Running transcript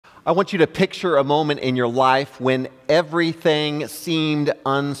I want you to picture a moment in your life when everything seemed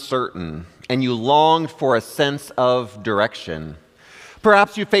uncertain and you longed for a sense of direction.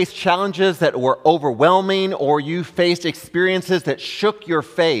 Perhaps you faced challenges that were overwhelming, or you faced experiences that shook your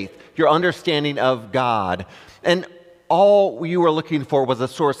faith, your understanding of God, and all you were looking for was a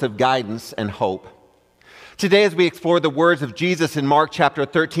source of guidance and hope. Today, as we explore the words of Jesus in Mark chapter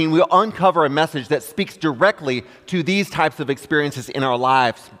 13, we'll uncover a message that speaks directly to these types of experiences in our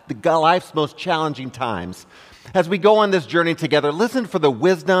lives, life's most challenging times. As we go on this journey together, listen for the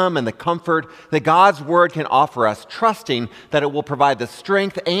wisdom and the comfort that God's word can offer us, trusting that it will provide the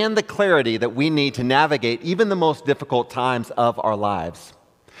strength and the clarity that we need to navigate even the most difficult times of our lives.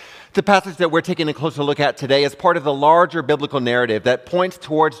 The passage that we're taking a closer look at today is part of the larger biblical narrative that points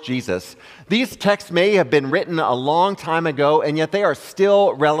towards Jesus. These texts may have been written a long time ago, and yet they are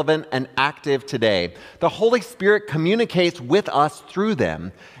still relevant and active today. The Holy Spirit communicates with us through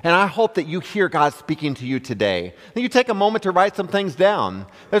them, and I hope that you hear God speaking to you today. And you take a moment to write some things down.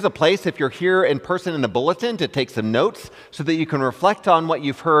 There's a place, if you're here in person in the bulletin, to take some notes so that you can reflect on what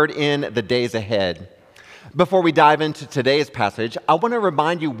you've heard in the days ahead. Before we dive into today's passage, I want to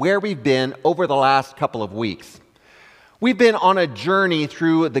remind you where we've been over the last couple of weeks. We've been on a journey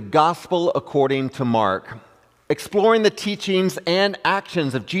through the Gospel according to Mark, exploring the teachings and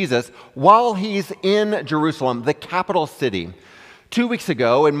actions of Jesus while he's in Jerusalem, the capital city. 2 weeks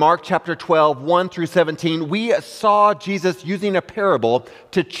ago, in Mark chapter 12, 1 through 17, we saw Jesus using a parable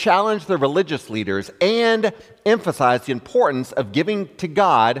to challenge the religious leaders and emphasize the importance of giving to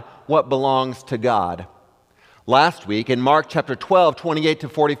God what belongs to God. Last week, in Mark chapter 12, 28 to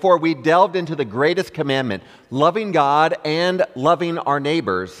 44, we delved into the greatest commandment, loving God and loving our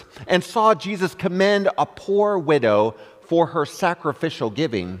neighbors, and saw Jesus commend a poor widow for her sacrificial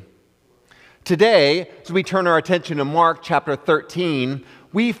giving. Today, as we turn our attention to Mark chapter 13,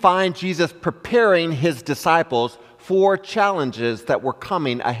 we find Jesus preparing his disciples for challenges that were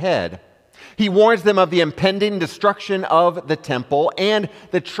coming ahead. He warns them of the impending destruction of the temple and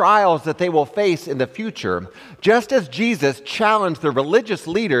the trials that they will face in the future. Just as Jesus challenged the religious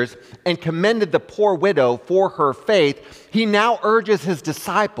leaders and commended the poor widow for her faith, he now urges his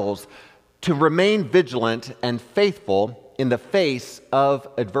disciples to remain vigilant and faithful in the face of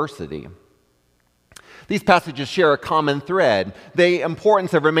adversity. These passages share a common thread, the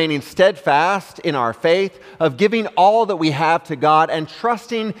importance of remaining steadfast in our faith, of giving all that we have to God and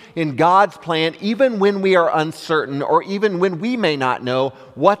trusting in God's plan even when we are uncertain or even when we may not know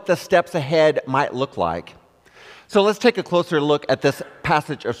what the steps ahead might look like. So let's take a closer look at this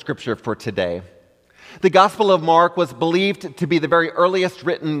passage of Scripture for today. The Gospel of Mark was believed to be the very earliest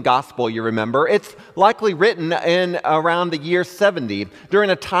written gospel, you remember. It's likely written in around the year 70, during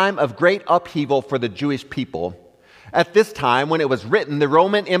a time of great upheaval for the Jewish people. At this time, when it was written, the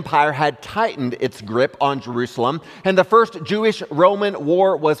Roman Empire had tightened its grip on Jerusalem, and the first Jewish-Roman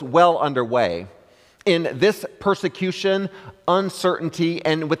war was well underway. In this persecution, uncertainty,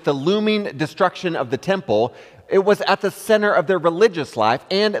 and with the looming destruction of the temple, it was at the center of their religious life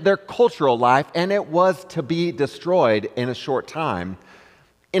and their cultural life, and it was to be destroyed in a short time.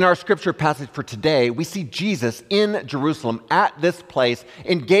 In our scripture passage for today, we see Jesus in Jerusalem at this place,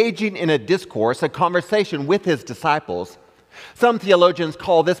 engaging in a discourse, a conversation with his disciples. Some theologians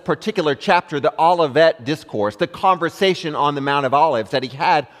call this particular chapter the Olivet Discourse, the conversation on the Mount of Olives that he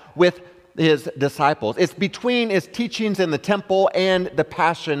had with his disciples. It's between his teachings in the temple and the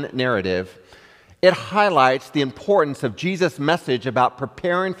Passion narrative. It highlights the importance of Jesus' message about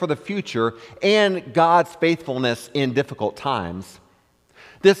preparing for the future and God's faithfulness in difficult times.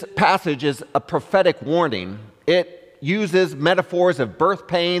 This passage is a prophetic warning. It uses metaphors of birth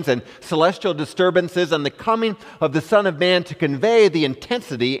pains and celestial disturbances and the coming of the Son of Man to convey the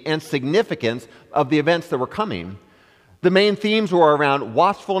intensity and significance of the events that were coming. The main themes were around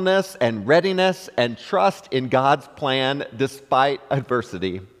watchfulness and readiness and trust in God's plan despite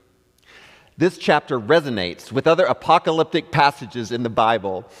adversity. This chapter resonates with other apocalyptic passages in the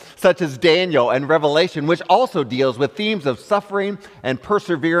Bible, such as Daniel and Revelation, which also deals with themes of suffering and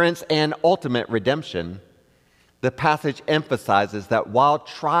perseverance and ultimate redemption. The passage emphasizes that while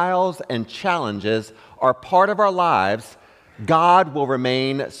trials and challenges are part of our lives, God will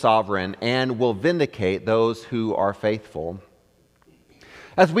remain sovereign and will vindicate those who are faithful.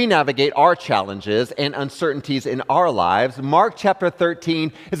 As we navigate our challenges and uncertainties in our lives, Mark chapter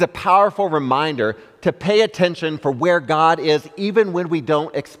 13 is a powerful reminder to pay attention for where God is even when we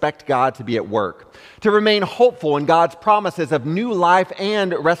don't expect God to be at work, to remain hopeful in God's promises of new life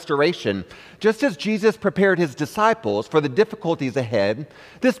and restoration. Just as Jesus prepared his disciples for the difficulties ahead,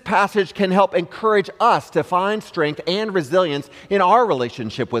 this passage can help encourage us to find strength and resilience in our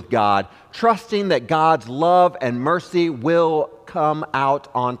relationship with God, trusting that God's love and mercy will come out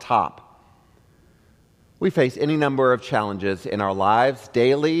on top. We face any number of challenges in our lives,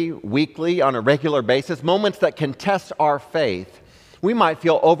 daily, weekly, on a regular basis, moments that can test our faith. We might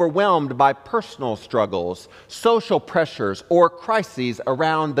feel overwhelmed by personal struggles, social pressures, or crises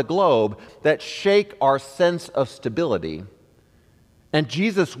around the globe that shake our sense of stability. And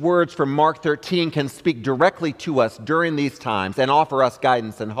Jesus' words from Mark 13 can speak directly to us during these times and offer us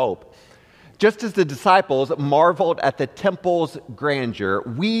guidance and hope. Just as the disciples marveled at the temple's grandeur,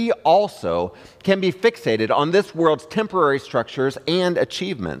 we also can be fixated on this world's temporary structures and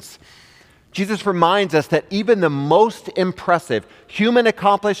achievements. Jesus reminds us that even the most impressive human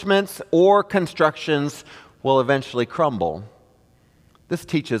accomplishments or constructions will eventually crumble. This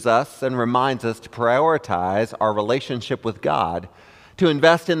teaches us and reminds us to prioritize our relationship with God, to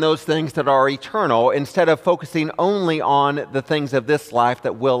invest in those things that are eternal instead of focusing only on the things of this life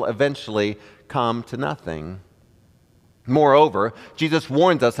that will eventually come to nothing. Moreover, Jesus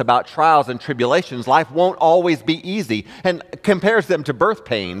warns us about trials and tribulations. Life won't always be easy and compares them to birth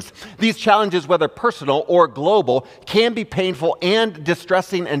pains. These challenges, whether personal or global, can be painful and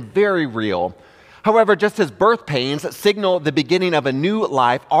distressing and very real. However, just as birth pains signal the beginning of a new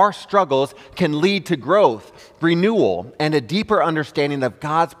life, our struggles can lead to growth, renewal, and a deeper understanding of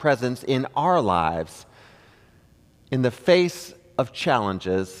God's presence in our lives. In the face of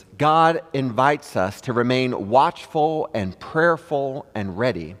challenges, God invites us to remain watchful and prayerful and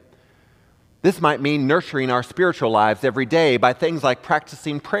ready. This might mean nurturing our spiritual lives every day by things like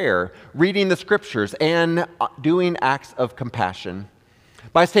practicing prayer, reading the scriptures, and doing acts of compassion.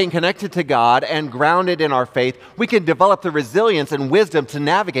 By staying connected to God and grounded in our faith, we can develop the resilience and wisdom to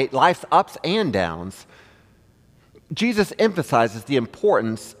navigate life's ups and downs. Jesus emphasizes the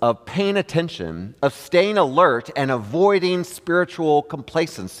importance of paying attention, of staying alert, and avoiding spiritual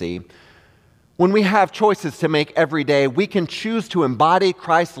complacency. When we have choices to make every day, we can choose to embody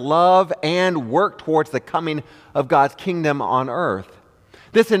Christ's love and work towards the coming of God's kingdom on earth.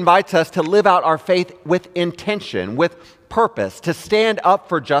 This invites us to live out our faith with intention, with purpose, to stand up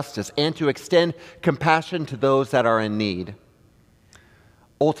for justice, and to extend compassion to those that are in need.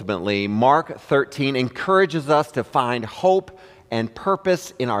 Ultimately, Mark 13 encourages us to find hope and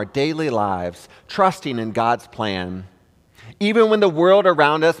purpose in our daily lives, trusting in God's plan. Even when the world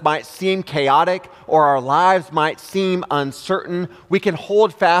around us might seem chaotic or our lives might seem uncertain, we can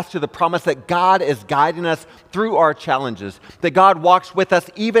hold fast to the promise that God is guiding us through our challenges, that God walks with us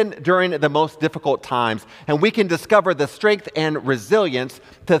even during the most difficult times, and we can discover the strength and resilience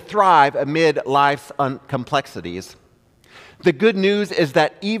to thrive amid life's complexities. The good news is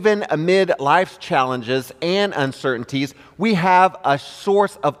that even amid life's challenges and uncertainties, we have a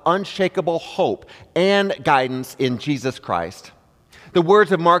source of unshakable hope and guidance in Jesus Christ. The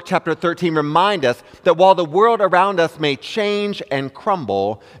words of Mark chapter 13 remind us that while the world around us may change and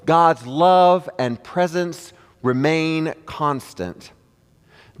crumble, God's love and presence remain constant.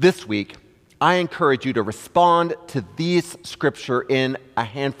 This week, I encourage you to respond to these scripture in a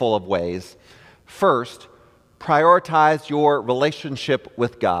handful of ways. First, prioritize your relationship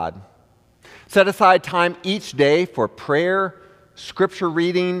with God. Set aside time each day for prayer, scripture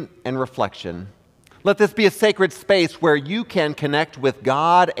reading, and reflection. Let this be a sacred space where you can connect with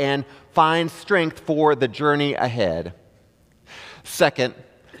God and find strength for the journey ahead. Second,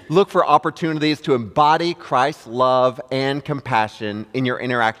 look for opportunities to embody Christ's love and compassion in your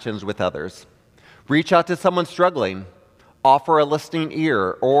interactions with others. Reach out to someone struggling, offer a listening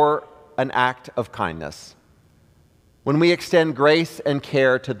ear, or an act of kindness. When we extend grace and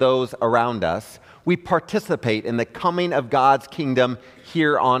care to those around us, we participate in the coming of God's kingdom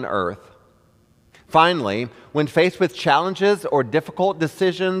here on earth. Finally, when faced with challenges or difficult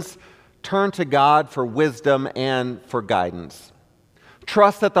decisions, turn to God for wisdom and for guidance.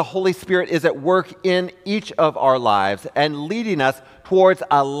 Trust that the Holy Spirit is at work in each of our lives and leading us towards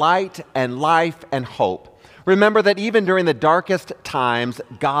a light and life and hope. Remember that even during the darkest times,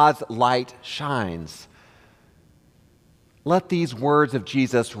 God's light shines. Let these words of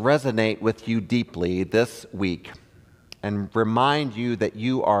Jesus resonate with you deeply this week and remind you that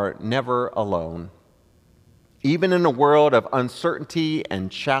you are never alone. Even in a world of uncertainty and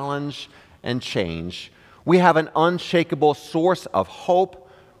challenge and change, we have an unshakable source of hope,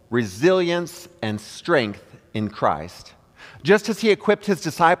 resilience, and strength in Christ. Just as he equipped his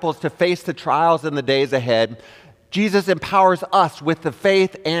disciples to face the trials in the days ahead, Jesus empowers us with the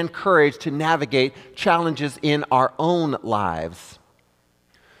faith and courage to navigate challenges in our own lives.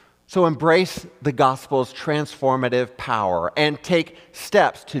 So embrace the gospel's transformative power and take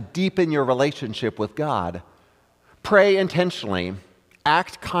steps to deepen your relationship with God. Pray intentionally,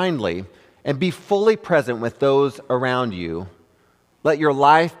 act kindly, and be fully present with those around you. Let your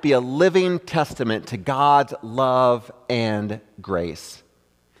life be a living testament to God's love and grace.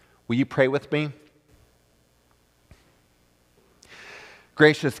 Will you pray with me?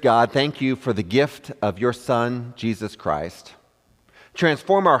 Gracious God, thank you for the gift of your Son, Jesus Christ.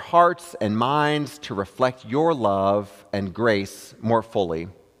 Transform our hearts and minds to reflect your love and grace more fully.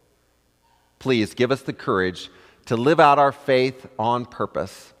 Please give us the courage to live out our faith on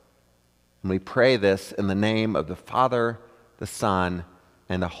purpose. And we pray this in the name of the Father, the Son,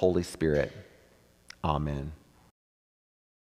 and the Holy Spirit. Amen.